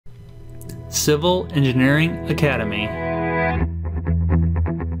Civil Engineering Academy.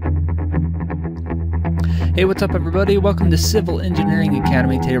 Hey, what's up everybody? Welcome to Civil Engineering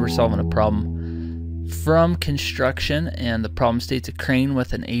Academy. Today we're solving a problem from construction, and the problem states a crane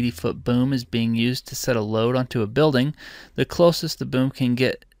with an 80-foot boom is being used to set a load onto a building. The closest the boom can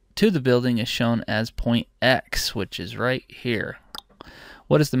get to the building is shown as point X, which is right here.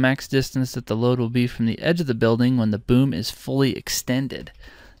 What is the max distance that the load will be from the edge of the building when the boom is fully extended?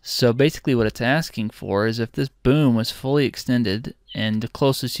 So basically what it's asking for is if this boom was fully extended and the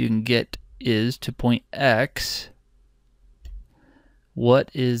closest you can get is to point X, what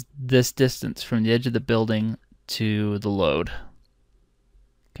is this distance from the edge of the building to the load?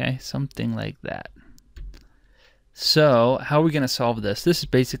 Okay, something like that. So how are we going to solve this? This is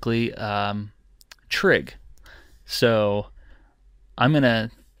basically trig. So I'm going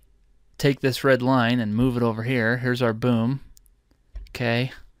to take this red line and move it over here. Here's our boom.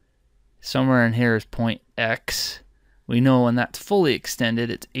 Okay. Somewhere in here is point X. We know when that's fully extended,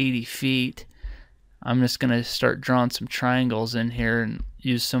 it's 80 feet. I'm just going to start drawing some triangles in here and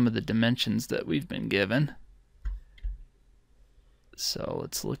use some of the dimensions that we've been given. So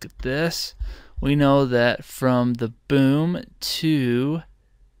let's look at this. We know that from the boom to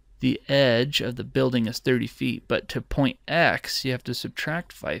the edge of the building is 30 feet, but to point X, you have to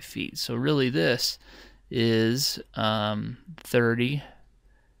subtract 5 feet. So really this is 30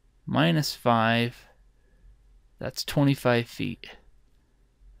 minus 5, that's 25 feet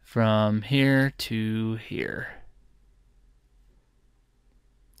from here to here.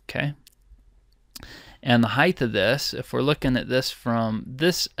 Okay. And the height of this, if we're looking at this from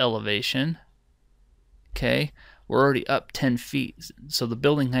this elevation, okay, we're already up 10 feet. So the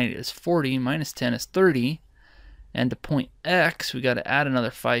building height is 40, minus 10 is 30. And to point X, we got to add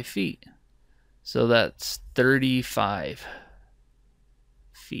another 5 feet. So that's 35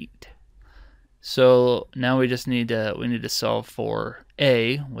 feet. So now we just need to solve for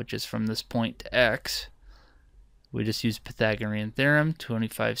A, which is from this point to X. We just use Pythagorean theorem.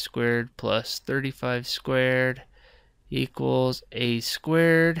 25 squared plus 35 squared equals A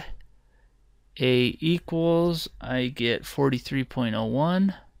squared. A equals, I get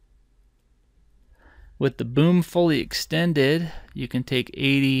 43.01. With the boom fully extended, you can take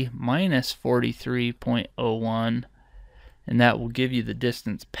 80 minus 43.01, and that will give you the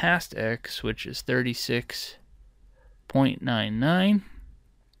distance past X, which is 36.99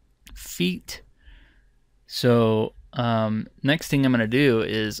 feet. So next thing I'm going to do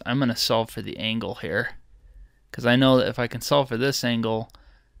is I'm going to solve for the angle here, because I know that if I can solve for this angle,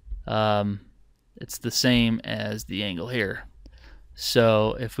 it's the same as the angle here.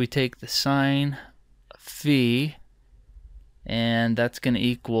 So if we take the sine phi, and that's going to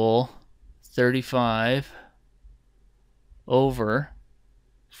equal 35 over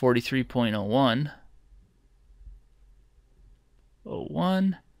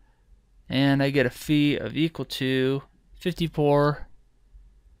 43.01, and I get a phi of equal to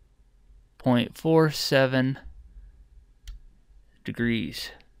 54.47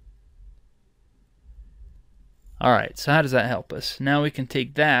 degrees. Alright, so how does that help us? Now we can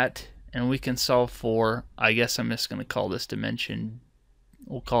take that and we can solve for, I guess I'm just going to call this dimension,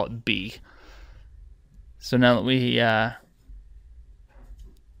 we'll call it B. So now that we have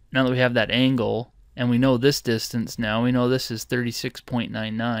that angle and we know this distance now, we know this is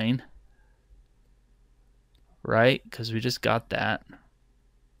 36.99, right? Because we just got that.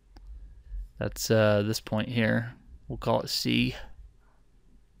 That's this point here. We'll call it C.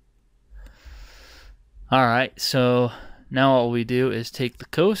 Alright, so now all we do is take the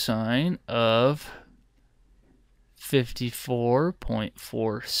cosine of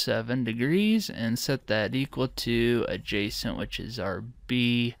 54.47 degrees and set that equal to adjacent, which is our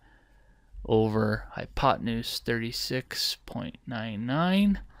B, over hypotenuse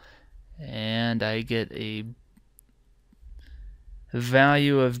 36.99, and I get a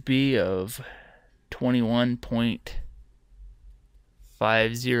value of B of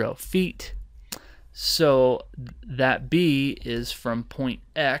 21.50 feet. So that B is from point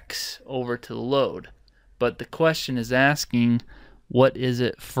X over to the load, but the question is asking what is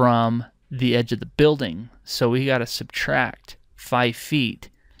it from the edge of the building. So we got to subtract 5 feet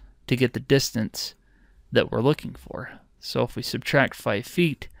to get the distance that we're looking for. So if we subtract 5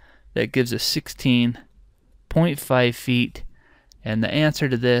 feet, that gives us 16.5 feet, and the answer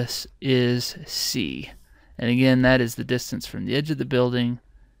to this is C. And again, that is the distance from the edge of the building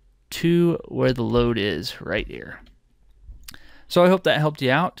to where the load is right here. So I hope that helped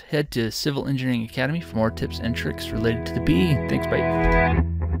you out. Head to Civil Engineering Academy for more tips and tricks related to the BE. Thanks, bye.